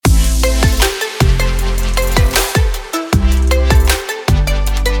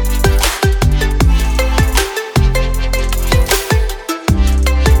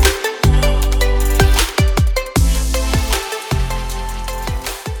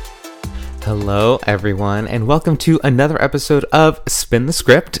Hello, everyone, and welcome to another episode of Spin the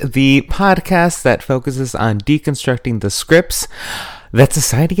Script, the podcast that focuses on deconstructing the scripts that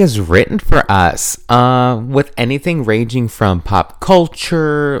society has written for us, with anything ranging from pop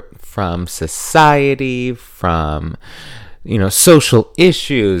culture, from society, from social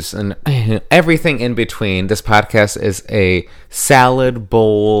issues, and everything in between. This podcast is a salad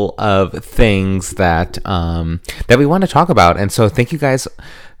bowl of things that we want to talk about. And so thank you guys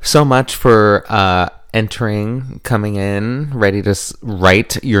so much for coming in, ready to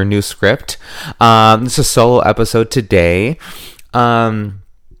write your new script. This is a solo episode today.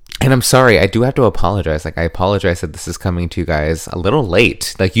 And I'm sorry, I do have to apologize. I apologize that this is coming to you guys a little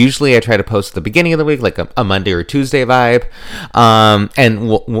late. Usually I try to post at the beginning of the week, a Monday or Tuesday vibe. And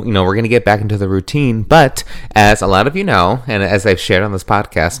we're going to get back into the routine. But as a lot of you know, and as I've shared on this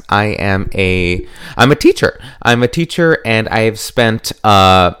podcast, I'm a teacher. I'm a teacher, and I've spent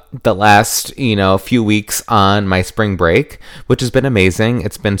the last, few weeks on my spring break, which has been amazing.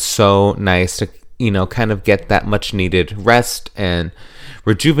 It's been so nice to, kind of get that much needed rest and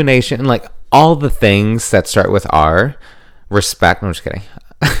rejuvenation, and all the things that start with R. Respect. No, I'm just kidding.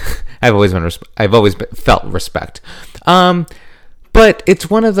 I've always felt respect. But it's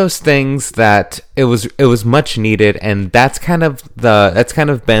one of those things that it was much needed, and that's kind of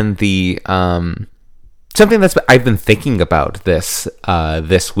been the something I've been thinking about this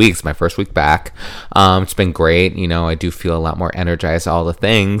week. It's my first week back. It's been great. I do feel a lot more energized, all the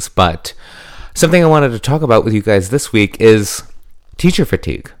things, but something I wanted to talk about with you guys this week is teacher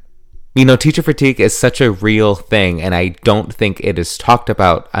fatigue. Teacher fatigue is such a real thing, and I don't think it is talked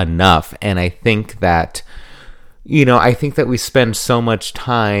about enough. And I think that, we spend so much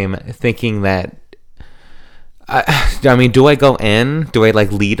time thinking that, do I go in? Do I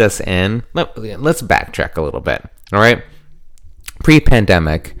lead us in? Let's backtrack a little bit. All right.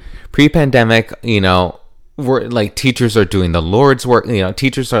 Pre-pandemic, we're teachers are doing the Lord's work.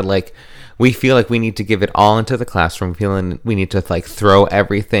 Teachers are we feel like we need to give it all into the classroom. Feeling we need to throw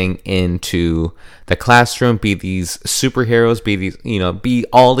everything into the classroom, be these superheroes, be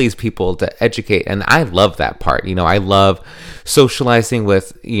all these people to educate. And I love that part. I love socializing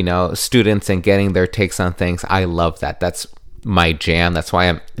with, students and getting their takes on things. I love that. That's my jam. That's why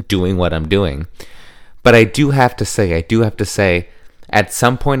I'm doing what I'm doing. But I do have to say, at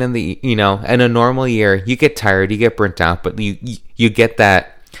some point in the, in a normal year, you get tired, you get burnt out, but you get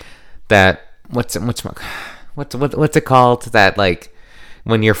that what's it called, that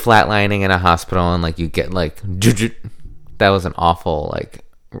when you're flatlining in a hospital and you get that was an awful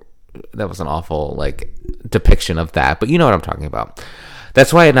depiction of that, but you know what I'm talking about.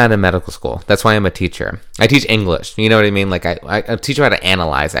 That's why I'm not in medical school. That's why I'm a teacher. I teach English. You know what I mean? I teach you how to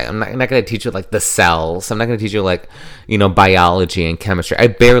analyze. I'm not going to teach you the cells. I'm not going to teach you biology and chemistry. I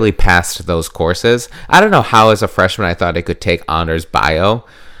barely passed those courses. I don't know how as a freshman I thought I could take honors bio.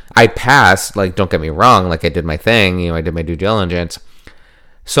 I passed, don't get me wrong, I did my thing, I did my due diligence.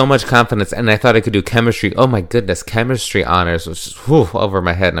 So much confidence, and I thought I could do chemistry. Oh my goodness, chemistry honors was just over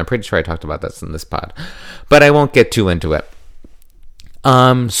my head, and I'm pretty sure I talked about this in this pod. But I won't get too into it.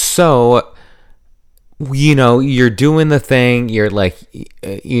 So, you're doing the thing, you're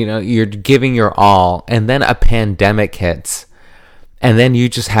you're giving your all, and then a pandemic hits, and then you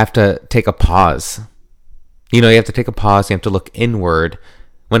just have to take a pause. You have to take a pause, you have to look inward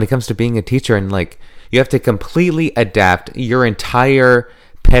when it comes to being a teacher, and you have to completely adapt your entire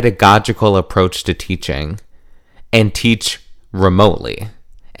pedagogical approach to teaching and teach remotely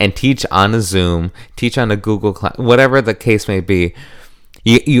and teach on a Zoom, teach on a Google Class, whatever the case may be.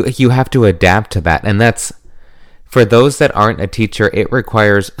 You have to adapt to that. And that's, for those that aren't a teacher, it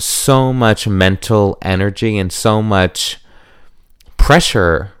requires so much mental energy and so much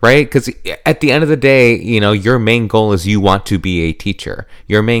pressure, right? Because at the end of the day, your main goal is you want to be a teacher.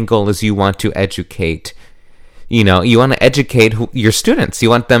 Your main goal is you want to educate. You want to educate your students. You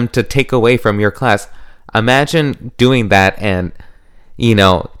want them to take away from your class. Imagine doing that and,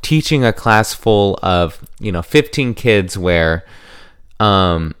 teaching a class full of, 15 kids where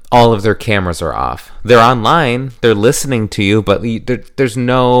all of their cameras are off. They're online, they're listening to you, but there's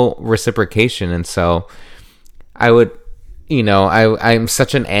no reciprocation. And so I would, I'm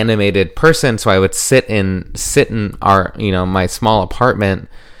such an animated person, so I would sit in our, my small apartment,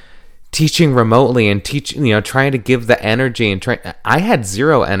 teaching remotely and trying to give the energy I had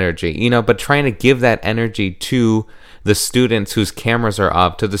zero energy, but trying to give that energy to the students whose cameras are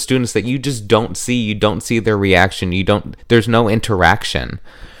off, to the students that you just don't see. You don't see their reaction. There's no interaction.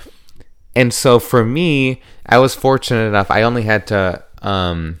 And so for me, I was fortunate enough. I only had to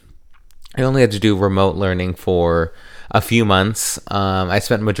do remote learning for a few months. I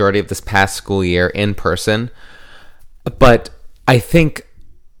spent majority of this past school year in person, but I think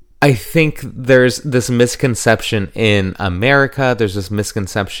there's this misconception in America. There's this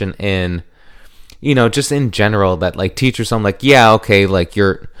misconception in, just in general, that like teachers, I'm like, yeah, okay, like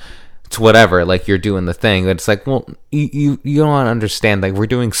it's whatever, like you're doing the thing. But it's like, well, you don't understand, like we're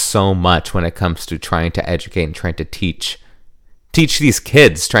doing so much when it comes to trying to educate and trying to teach these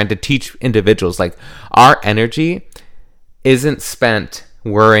kids, trying to teach individuals. Like our energy isn't spent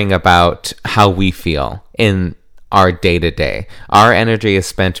worrying about how we feel in our day-to-day. Our energy is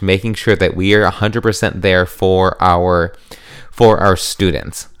spent making sure that we are 100% there for our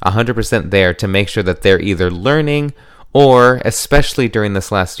students, 100% there to make sure that they're either learning or, especially during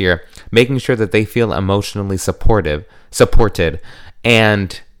this last year, making sure that they feel emotionally supported.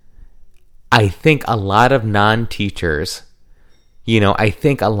 And I think a lot of non-teachers, I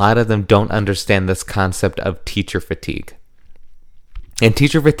think a lot of them don't understand this concept of teacher fatigue. And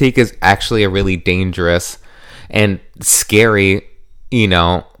teacher fatigue is actually a really dangerous and scary,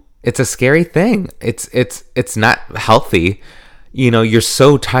 it's a scary thing. It's not healthy. You're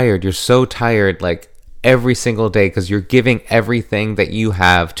so tired like every single day because you're giving everything that you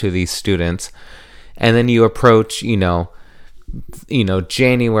have to these students. And then you approach,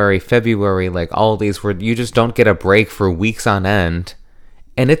 January, February, like all these where you just don't get a break for weeks on end.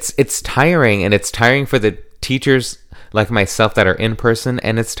 And it's tiring, and it's tiring for the teachers like myself that are in person,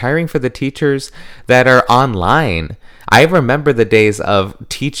 and it's tiring for the teachers that are online. I remember the days of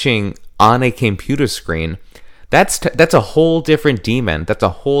teaching on a computer screen. That's a whole different demon. That's a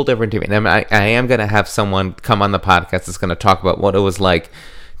whole different demon. And I am going to have someone come on the podcast that's going to talk about what it was like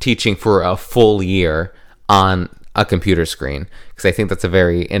teaching for a full year on a computer screen, because I think that's a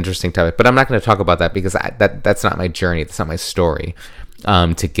very interesting topic. But I'm not going to talk about that because that's not my journey. That's not my story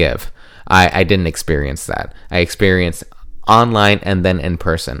to give. I didn't experience that. I experienced online and then in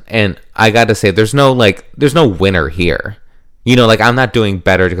person. And I got to say, there's no winner here. Like I'm not doing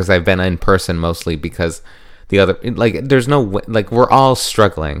better because I've been in person mostly, because the other, like there's no, like we're all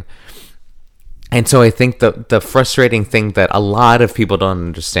struggling. And so I think the frustrating thing that a lot of people don't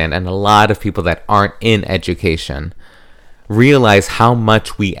understand, and a lot of people that aren't in education realize how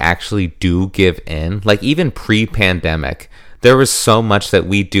much we actually do give in. Like even pre-pandemic, there was so much that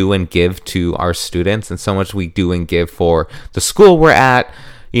we do and give to our students, and so much we do and give for the school we're at,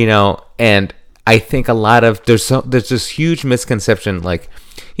 and I think a lot of, there's this huge misconception, like,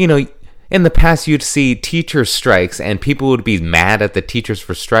 in the past you'd see teacher strikes and people would be mad at the teachers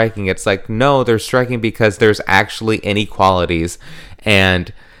for striking. It's like, no, they're striking because there's actually inequalities,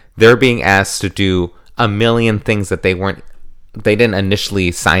 and they're being asked to do a million things that they didn't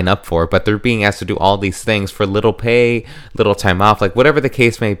initially sign up for, but they're being asked to do all these things for little pay, little time off, like whatever the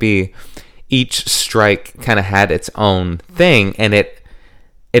case may be. Each strike kind of had its own thing, and it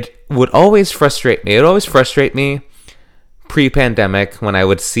would always frustrate me. It would always frustrate me pre-pandemic when I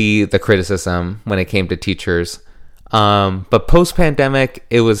would see the criticism when it came to teachers. But post-pandemic,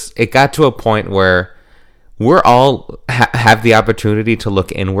 it got to a point where we're all have the opportunity to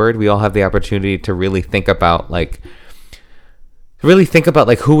look inward. We all have the opportunity to really think about like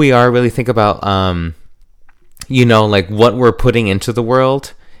who we are, really think about, like what we're putting into the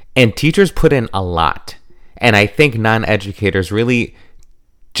world. And teachers put in a lot. And I think non-educators really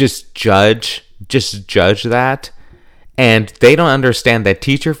just judge that. And they don't understand that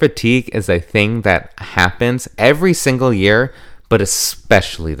teacher fatigue is a thing that happens every single year, but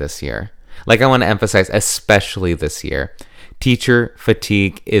especially this year. Like I want to emphasize, especially this year, teacher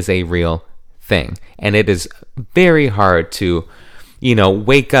fatigue is a real thing. And it is very hard to,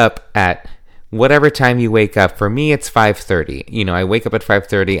 wake up at whatever time you wake up. For me, it's 5:30. I wake up at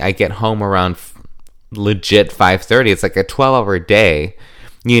 5:30. I get home around legit 5:30. It's like a 12-hour day,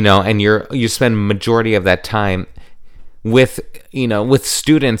 and you spend majority of that time with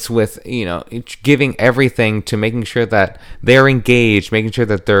students, with, giving everything to making sure that they're engaged, making sure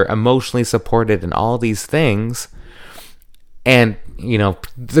that they're emotionally supported and all these things. And,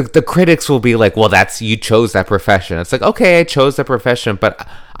 the critics will be like, well, you chose that profession. It's like, okay, I chose that profession, but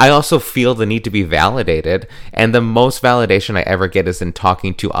I also feel the need to be validated. And the most validation I ever get is in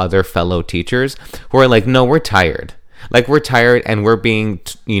talking to other fellow teachers who are like, no, we're tired. Like we're tired, and we're being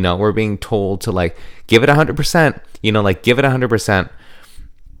told to like, give it 100%, give it 100%.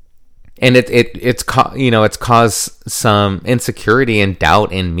 And it's caused some insecurity and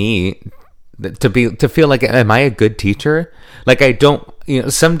doubt in me to feel like, am I a good teacher? Like I don't,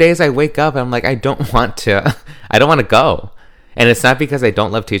 some days I wake up and I'm like, I don't want to go. And it's not because I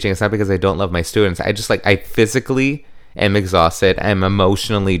don't love teaching. It's not because I don't love my students. I physically am exhausted. I'm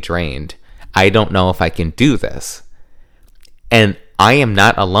emotionally drained. I don't know if I can do this. And I am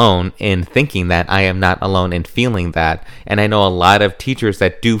not alone in thinking that. I am not alone in feeling that. And I know a lot of teachers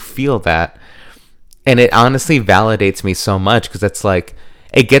that do feel that. And it honestly validates me so much, because it's like,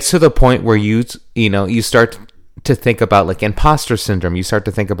 it gets to the point where you start to think about like imposter syndrome. You start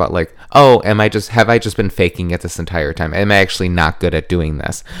to think about like, oh, have I just been faking it this entire time? Am I actually not good at doing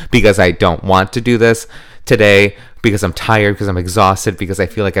this because I don't want to do this today, because I'm tired, because I'm exhausted, because I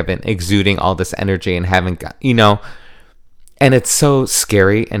feel like I've been exuding all this energy and haven't got, and it's so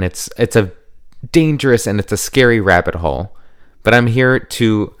scary, and it's a dangerous, and it's a scary rabbit hole. But I'm here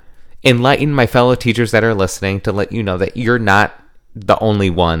to enlighten my fellow teachers that are listening, to let you know that you're not the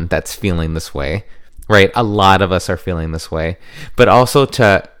only one that's feeling this way, right? A lot of us are feeling this way. But also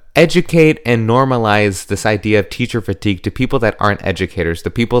to educate and normalize this idea of teacher fatigue to people that aren't educators,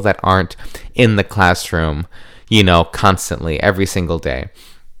 the people that aren't in the classroom, constantly, every single day.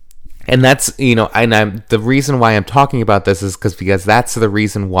 And that's, the reason why I'm talking about this is because that's the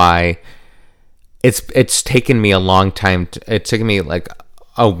reason why it's taken me a long time. It took me like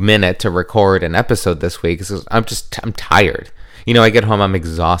a minute to record an episode this week, because I'm tired. I get home, I'm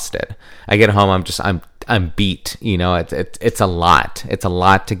exhausted. I get home, I'm beat. It's a lot. It's a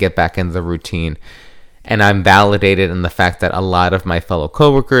lot to get back into the routine. And I'm validated in the fact that a lot of my fellow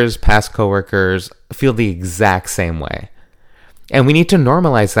coworkers, past coworkers, feel the exact same way. And we need to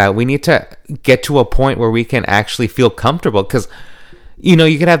normalize that. We need to get to a point where we can actually feel comfortable, because, you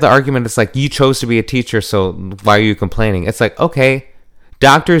could have the argument, it's like, you chose to be a teacher, so why are you complaining? It's like, okay,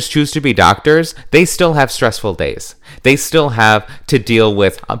 doctors choose to be doctors. They still have stressful days. They still have to deal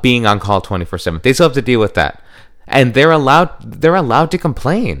with being on call 24/7. They still have to deal with that. And they're allowed to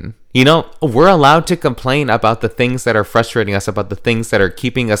complain. We're allowed to complain about the things that are frustrating us, about the things that are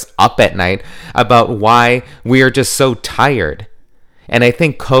keeping us up at night, about why we are just so tired. And I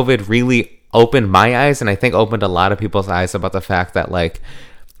think COVID really opened my eyes, and I think opened a lot of people's eyes about the fact that, like,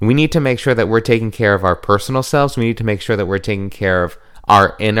 we need to make sure that we're taking care of our personal selves. We need to make sure that we're taking care of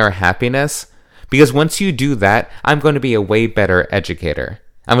our inner happiness. Because once you do that, I'm going to be a way better educator.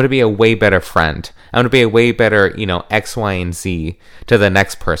 I'm going to be a way better friend. I'm going to be a way better, X, Y, and Z to the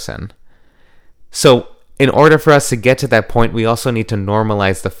next person. So in order for us to get to that point, we also need to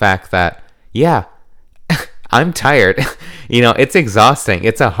normalize the fact that, yeah, I'm tired. It's exhausting.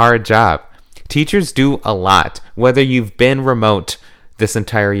 It's a hard job. Teachers do a lot. Whether you've been remote this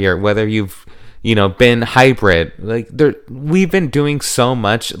entire year, whether you've, been hybrid, like we've been doing so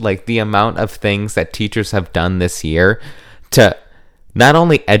much, like the amount of things that teachers have done this year to not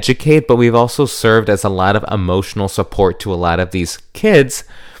only educate, but we've also served as a lot of emotional support to a lot of these kids,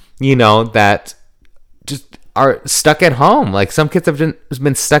 that just are stuck at home. Like, some kids have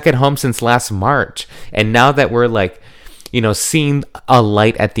been stuck at home since last March. And now that we're like, seeing a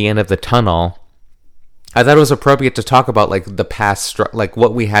light at the end of the tunnel, I thought it was appropriate to talk about like the past, like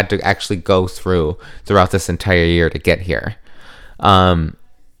what we had to actually go throughout this entire year to get here.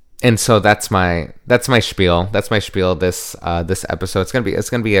 And so that's my spiel. That's my spiel. This episode. It's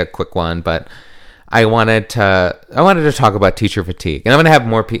gonna be a quick one, but I wanted to talk about teacher fatigue, and I'm gonna have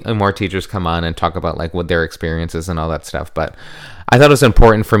more teachers come on and talk about like what their experiences and all that stuff. But I thought it was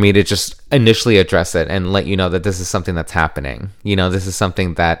important for me to just initially address it and let you know that this is something that's happening. This is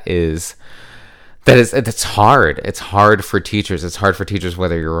something it's hard. It's hard for teachers. It's hard for teachers,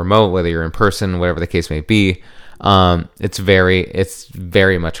 whether you're remote, whether you're in person, whatever the case may be. It's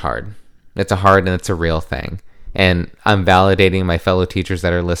very much hard. It's a hard, and it's a real thing. And I'm validating my fellow teachers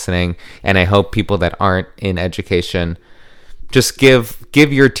that are listening. And I hope people that aren't in education, just give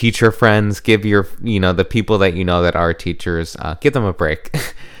your teacher friends, give your, the people that that are teachers, give them a break,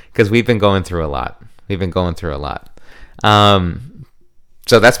 because we've been going through a lot.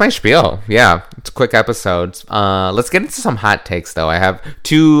 So that's my spiel. Yeah, it's a quick episode. Let's get into some hot takes, though. I have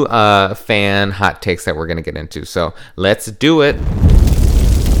 2 fan hot takes that we're going to get into. So let's do it.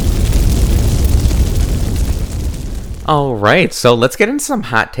 All right, so let's get into some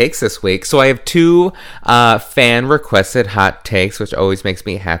hot takes this week. So I have 2 fan-requested hot takes, which always makes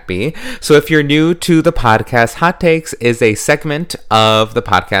me happy. So if you're new to the podcast, Hot Takes is a segment of the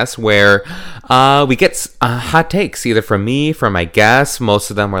podcast where we get hot takes, either from me, from my guests.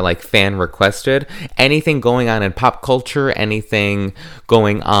 Most of them are like fan-requested. Anything going on in pop culture, anything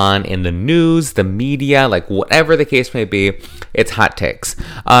going on in the news, the media, like whatever the case may be, it's hot takes.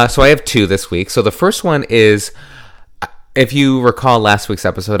 So I have 2 this week. So the first one is, if you recall last week's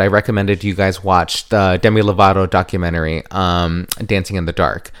episode, I recommended you guys watch the Demi Lovato documentary, Dancing in the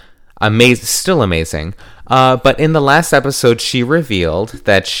Dark. Still amazing. But in the last episode, she revealed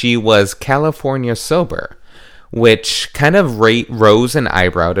that she was California sober, which kind of rose an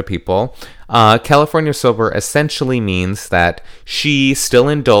eyebrow to people. California sober essentially means that she still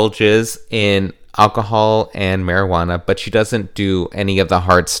indulges in alcohol and marijuana, but she doesn't do any of the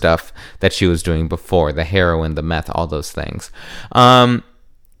hard stuff that she was doing before, the heroin, the meth, all those things.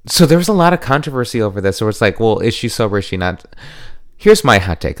 So there was a lot of controversy over this. So it's like, well, is she sober? Is she not? Here's my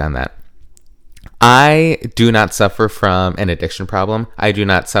hot take on that. I do not suffer from an addiction problem. I do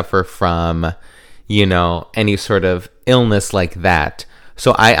not suffer from, any sort of illness like that.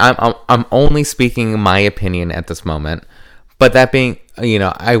 So I'm only speaking my opinion at this moment. But that being,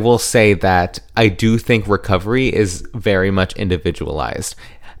 I will say that I do think recovery is very much individualized.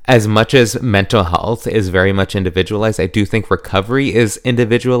 As much as mental health is very much individualized, I do think recovery is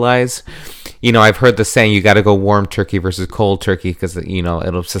individualized. I've heard the saying, you got to go warm turkey versus cold turkey because,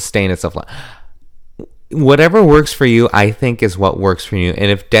 it'll sustain itself. Whatever works for you, I think, is what works for you.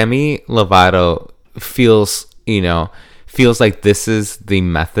 And if Demi Lovato feels like this is the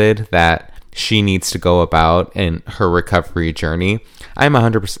method that she needs to go about in her recovery journey, I'm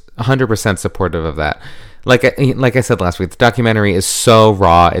 100% supportive of that. Like I said last week, the documentary is so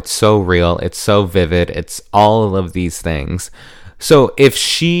raw, it's so real, it's so vivid, it's all of these things. So if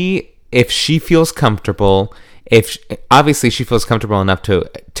she feels comfortable, obviously she feels comfortable enough to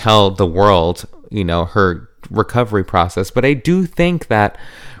tell the world, her recovery process. But I do think that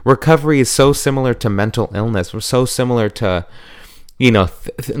recovery is so similar to mental illness. We're so similar to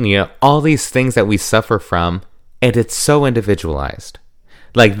all these things that we suffer from, and it's so individualized.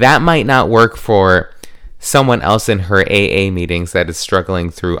 Like, that might not work for someone else in her AA meetings that is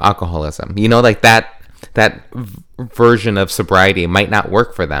struggling through alcoholism. Like that version of sobriety might not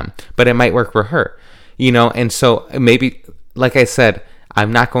work for them, but it might work for her. And so maybe, like I said,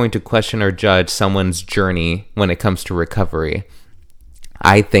 I'm not going to question or judge someone's journey when it comes to recovery.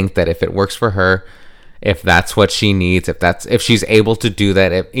 I think that if it works for her, if that's what she needs, if she's able to do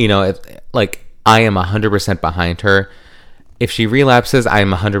that, I am 100% behind her. If she relapses, I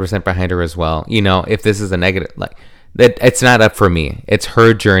am 100% behind her as well. If this is a negative, it's not up for me. It's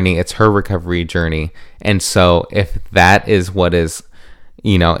her journey. It's her recovery journey. And so if that is what is,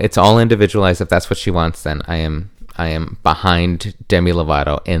 it's all individualized. If that's what she wants, then I am behind Demi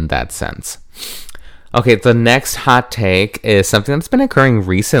Lovato in that sense. Okay, the next hot take is something that's been occurring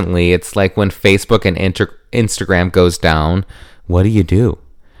recently. It's like when Facebook and Instagram goes down, what do?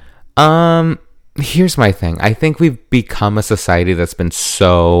 Here's my thing. I think we've become a society that's been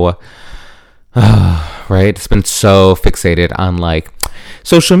so, right? It's been so fixated on like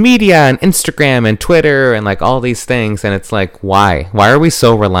social media and Instagram and Twitter and like all these things. And it's like, why? Why are we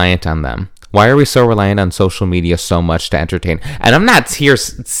so reliant on them? Why are we so reliant on social media so much to entertain? And I'm not here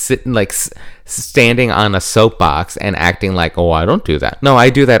standing on a soapbox and acting like, oh, I don't do that. No, I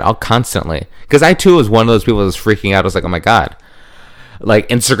do that all constantly. Because I too was one of those people that was freaking out. I was like, oh my God. Like,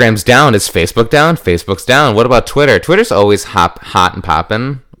 Instagram's down. Is Facebook down? Facebook's down. What about Twitter? Twitter's always hot and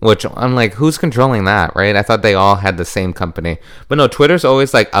popping. Which I'm like, who's controlling that, right? I thought they all had the same company. But no, Twitter's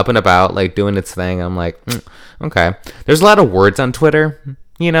always like up and about, like doing its thing. I'm like, okay. There's a lot of words on Twitter,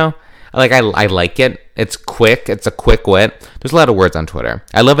 Like, I like it. It's quick. It's a quick wit. There's a lot of words on Twitter.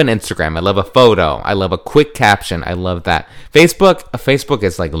 I love an Instagram. I love a photo. I love a quick caption. I love that. Facebook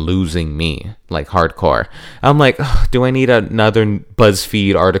is like losing me, like hardcore. I'm like, do I need another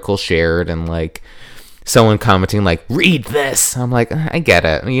BuzzFeed article shared and like someone commenting like, read this? I'm like, I get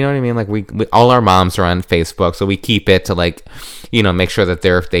it. You know what I mean? Like we all our moms are on Facebook, so we keep it to like, make sure that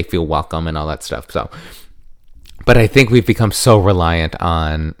they feel welcome and all that stuff. So. But I think we've become so reliant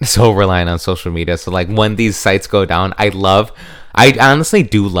on social media. So like when these sites go down, I honestly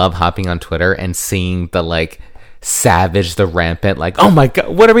do love hopping on Twitter and seeing the like savage, the rampant, like, oh my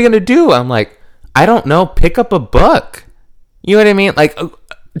God, what are we going to do? I'm like, I don't know. Pick up a book. You know what I mean? Like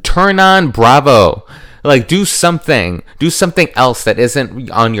turn on Bravo. Like do something else that isn't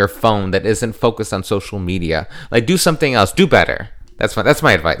on your phone, that isn't focused on social media. Like do something else. Do better. That's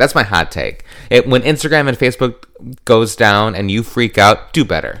my advice. That's my hot take. When Instagram and Facebook goes down and you freak out, do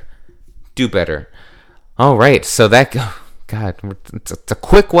better. Do better. All right. So it's a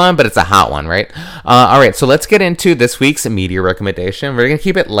quick one, but it's a hot one, right? All right. So let's get into this week's media recommendation. We're going to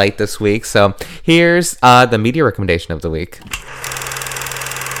keep it light this week. So here's the media recommendation of the week.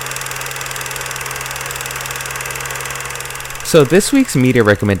 So this week's media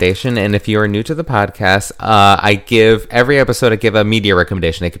recommendation, and if you are new to the podcast, every episode I give a media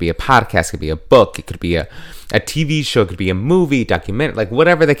recommendation. It could be a podcast, it could be a book, it could be a TV show, it could be a movie, documentary, like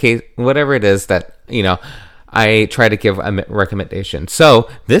whatever the case, whatever it is that, I try to give a recommendation. So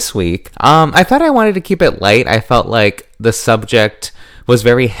this week, I thought I wanted to keep it light. I felt like the subject was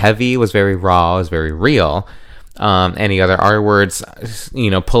very heavy, was very raw, was very real. any other R words,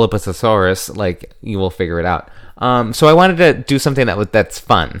 pull up a thesaurus, like you will figure it out. So I wanted to do something that's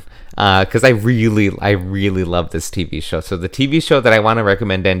fun. Because I really love this TV show. So the TV show that I want to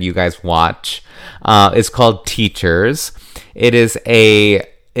recommend and you guys watch is called Teachers. It is a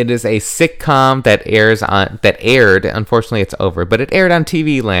sitcom that aired. Unfortunately, it's over, but it aired on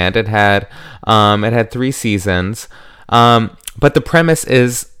TV Land. It had 3 seasons. But the premise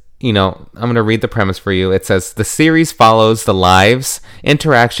is, I'm going to read the premise for you. It says, the series follows the lives,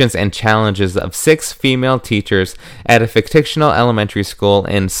 interactions, and challenges of 6 female teachers at a fictional elementary school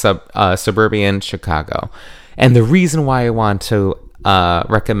in suburban Chicago. And the reason why I want to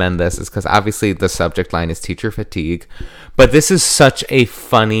recommend this is because obviously the subject line is teacher fatigue. But this is such a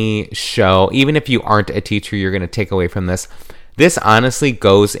funny show. Even if you aren't a teacher, you're going to take away from this. This honestly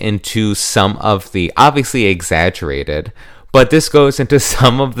goes into some of the, obviously exaggerated, but this goes into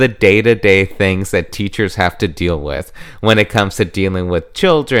some of the day-to-day things that teachers have to deal with when it comes to dealing with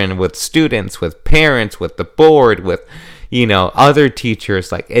children, with students, with parents, with the board, with, other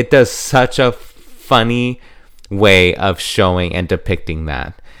teachers. Like, it does such a funny way of showing and depicting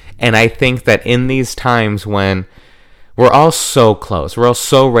that. And I think that in these times when we're all so close, we're all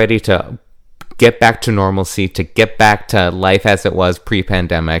so ready to get back to normalcy, to get back to life as it was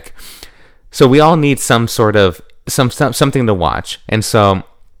pre-pandemic. So we all need some sort of something to watch. And so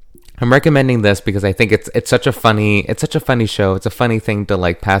I'm recommending this because I think it's such a funny show. It's a funny thing to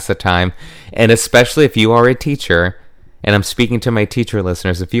like pass the time. And especially if you are a teacher, and I'm speaking to my teacher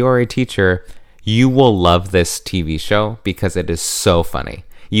listeners, if you are a teacher, you will love this TV show because it is so funny.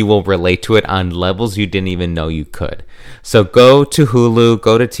 You will relate to it on levels you didn't even know you could. So go to Hulu,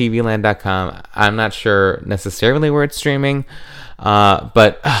 go to tvland.com. I'm not sure necessarily where it's streaming,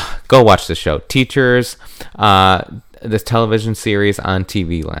 but go watch the show. Teachers, this television series on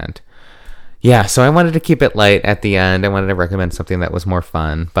TV Land. Yeah, so I wanted to keep it light at the end. I wanted to recommend something that was more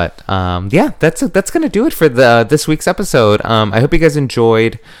fun. But that's going to do it for this week's episode. I hope you guys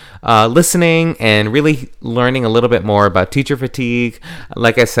enjoyed listening and really learning a little bit more about teacher fatigue.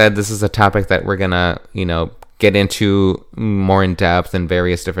 Like I said, this is a topic that we're going to, get into more in depth in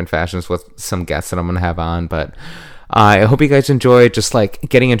various different fashions with some guests that I'm going to have on. But I hope you guys enjoyed just like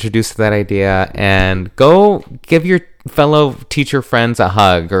getting introduced to that idea, and go give your fellow teacher friends a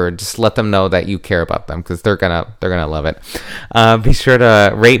hug, or just let them know that you care about them, because they're gonna love it. Be sure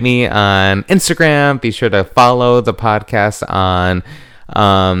to rate me on Instagram. Be sure to follow the podcast on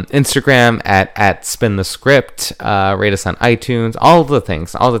Instagram at Spin the Script. Rate us on iTunes. All the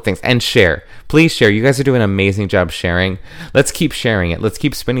things, and share. Please share. You guys are doing an amazing job sharing. Let's keep sharing it. Let's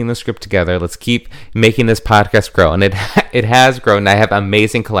keep spinning the script together. Let's keep making this podcast grow. And it has grown. I have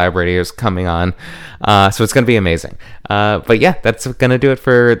amazing collaborators coming on, so it's going to be amazing. But yeah, that's going to do it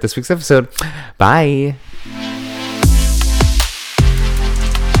for this week's episode. Bye.